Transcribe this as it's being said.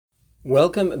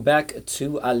Welcome back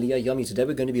to Aliyah Yomi. Today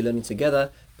we're going to be learning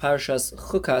together Parshas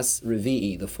Chukas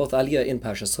Revi'i, the fourth Aliyah in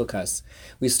Parshas Chukas.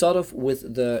 We start off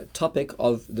with the topic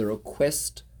of the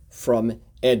request from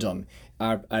Edom.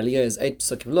 Our Aliyah is 8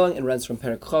 psukim long and runs from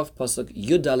Perek Chof, Pasuk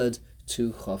Yud Daled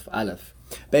to Chof Aleph.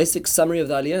 Basic summary of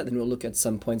the Aliyah, then we'll look at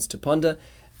some points to ponder.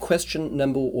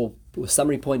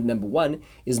 Summary point number 1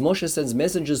 is Moshe sends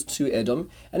messengers to Edom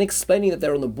and explaining that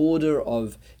they're on the border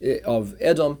of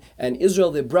Edom and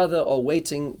Israel, their brother, are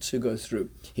waiting to go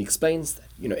through. He explains that,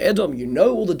 Edom,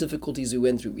 all the difficulties we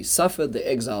went through. We suffered the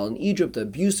exile in Egypt, the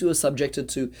abuse we were subjected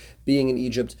to being in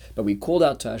Egypt, but we called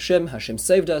out to Hashem. Hashem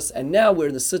saved us, and now we're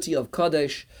in the city of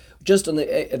Kadesh, just on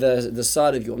the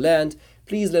side of your land.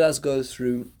 Please let us go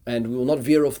through, and we will not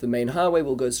veer off the main highway.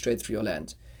 We'll go straight through your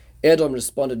land. Edom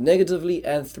responded negatively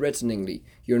and threateningly.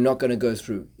 You're not going to go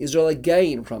through. Israel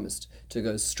again promised to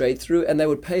go straight through, and they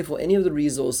would pay for any of the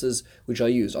resources which are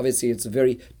used. Obviously, it's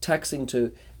very taxing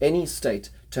to any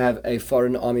state to have a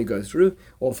foreign army go through,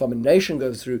 or from a nation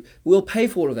go through. We'll pay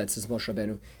for all of that, says Moshe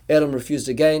Rabbeinu. Edom refused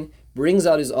again, brings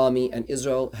out his army, and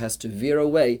Israel has to veer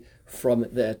away from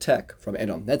the attack from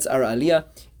Edom. That's our Aliyah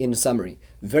in summary.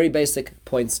 Very basic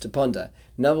points to ponder.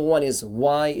 Number 1 is,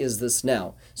 why is this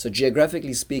now? So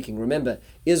geographically speaking, remember,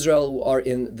 Israel are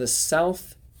in the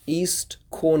southeast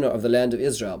corner of the land of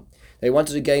Israel. They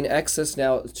wanted to gain access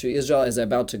now to Israel as they're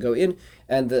about to go in,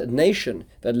 and the nation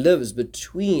that lives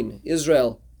between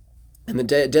Israel and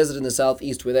the desert in the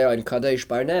southeast, where they are in Kadesh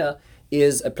Barnea,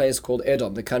 is a place called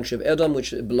Edom, the country of Edom,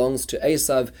 which belongs to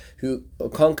Esav, who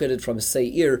conquered it from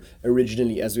Seir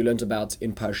originally, as we learned about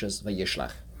in Parshas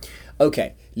Vayishlach.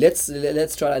 Okay, let's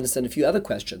try to understand a few other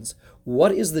questions.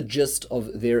 What is the gist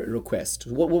of their request?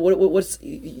 What's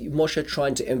Moshe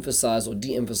trying to emphasize or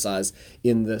de-emphasize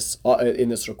in this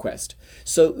request?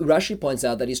 So Rashi points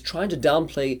out that he's trying to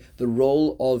downplay the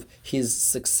role of his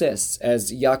success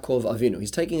as Yaakov Avinu. He's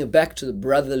taking it back to the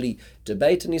brotherly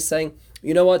debate, and he's saying,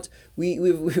 you know what? We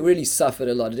really suffered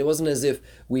a lot. It wasn't as if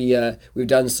we've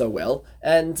done so well.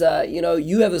 And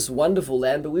you have this wonderful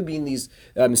land, but we've been these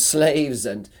slaves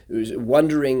and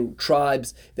wandering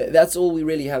tribes. That's all we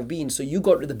really have been. So you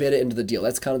got the better end of the deal.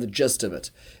 That's kind of the gist of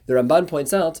it. The Ramban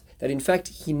points out that in fact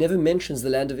he never mentions the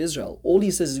land of Israel. All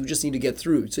he says is we just need to get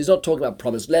through. So he's not talking about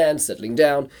promised land, settling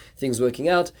down, things working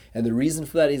out. And the reason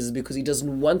for that is because he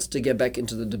doesn't want to get back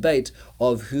into the debate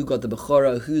of who got the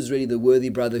Bechorah, who's really the worthy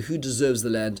brother, who deserves the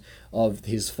land of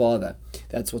his father.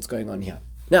 That's what's going on here.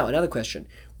 Now, another question.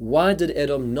 Why did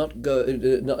Edom not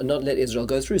let Israel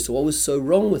go through? So what was so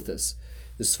wrong with this?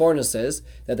 This foreigner says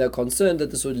that they're concerned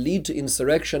that this would lead to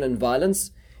insurrection and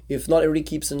violence if not everybody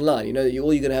keeps in line. All you're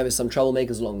going to have is some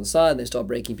troublemakers along the side, and they start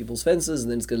breaking people's fences, and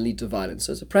then it's going to lead to violence.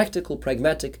 So it's a practical,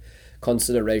 pragmatic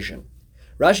consideration.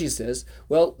 Rashi says,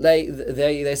 well,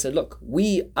 they said, look,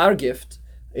 our gift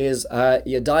is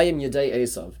Yadayim Yadei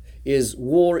Esav, is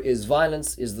war, is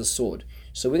violence, is the sword.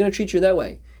 So we're going to treat you that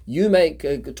way. You may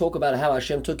talk about how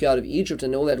Hashem took you out of Egypt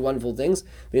and all that wonderful things,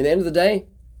 but in the end of the day,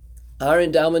 our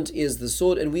endowment is the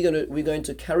sword, and we're going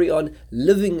to carry on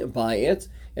living by it,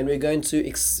 and we're going to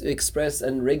express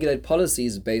and regulate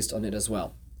policies based on it as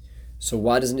well. So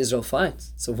why doesn't Israel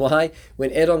fight? So why,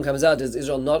 when Edom comes out, does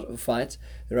Israel not fight?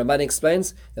 The Ramban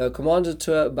explains they were commanded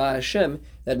by Hashem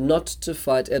that not to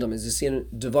fight Edom. As you see in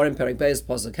Devarim Perek Beis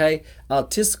Pasuk Hey, Al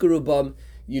Tiskuru Bam,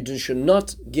 you should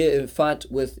not fight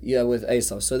with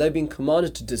Esav. So they've been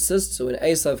commanded to desist. So when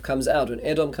Esav comes out, when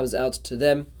Edom comes out to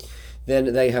them,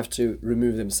 then they have to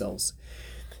remove themselves.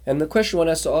 And the question one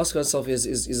has to ask ourselves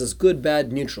is this good,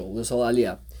 bad, neutral, this whole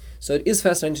aliyah? So it is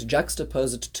fascinating to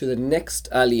juxtapose it to the next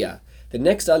aliyah. The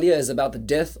next aliyah is about the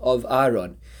death of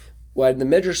Aaron, where the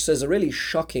Medrash says a really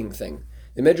shocking thing.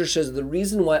 The Medrash says the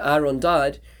reason why Aaron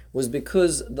died was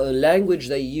because the language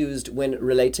they used when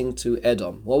relating to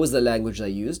Edom. What was the language they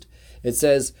used? It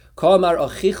says, Ka'amar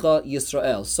achicha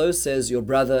Yisrael, so says your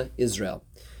brother Israel.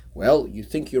 Well, you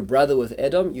think you're brother with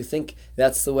Edom? You think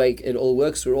that's the way it all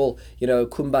works? We're all,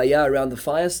 kumbaya around the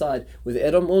fireside with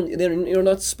Edom? Well, then you're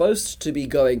not supposed to be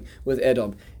going with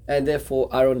Edom. And therefore,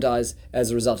 Aaron dies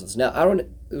as a result of this. Now,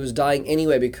 Aaron was dying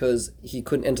anyway because he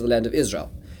couldn't enter the land of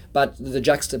Israel. But the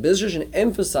juxtaposition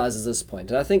emphasizes this point.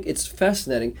 And I think it's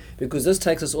fascinating because this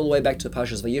takes us all the way back to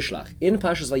Parshas Vayishlach. In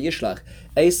Parshas Vayishlach,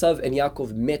 Esav and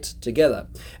Yaakov met together.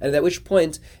 And at which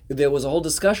point, there was a whole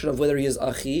discussion of whether he is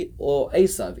Achi or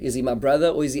Esav. Is he my brother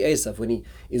or is he Esav? When he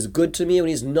is good to me or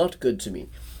when he's not good to me.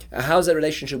 How does that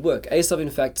relationship work? Esav, in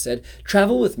fact, said,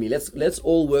 travel with me, let's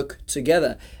all work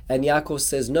together. And Yaakov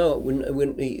says, no, when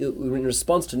in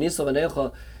response to Nisav and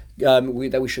Echa,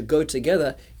 that we should go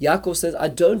together, Yaakov says, I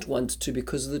don't want to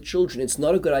because of the children. It's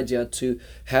not a good idea to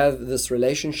have this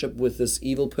relationship with this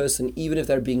evil person, even if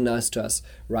they're being nice to us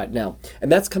right now.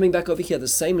 And that's coming back over here. The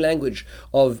same language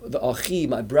of the Achi,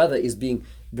 my brother, is being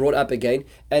brought up again.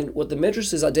 And what the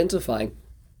Medrash is identifying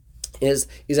is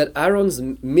that Aaron's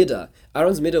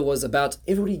midah was about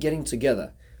everybody getting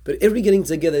together. But everybody getting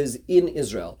together is in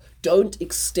Israel. Don't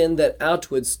extend that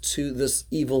outwards to this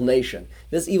evil nation.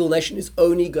 This evil nation is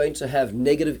only going to have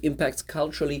negative impacts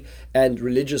culturally and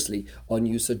religiously on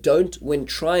you. So don't, when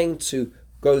trying to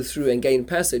go through and gain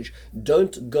passage,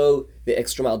 don't go the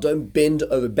extra mile. Don't bend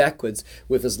over backwards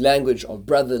with this language of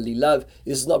brotherly love.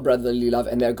 This is not brotherly love,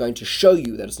 and they're going to show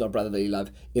you that it's not brotherly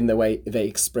love in the way they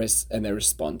express and they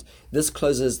respond. This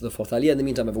closes the fourth aliyah. In the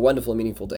meantime, have a wonderful, meaningful day.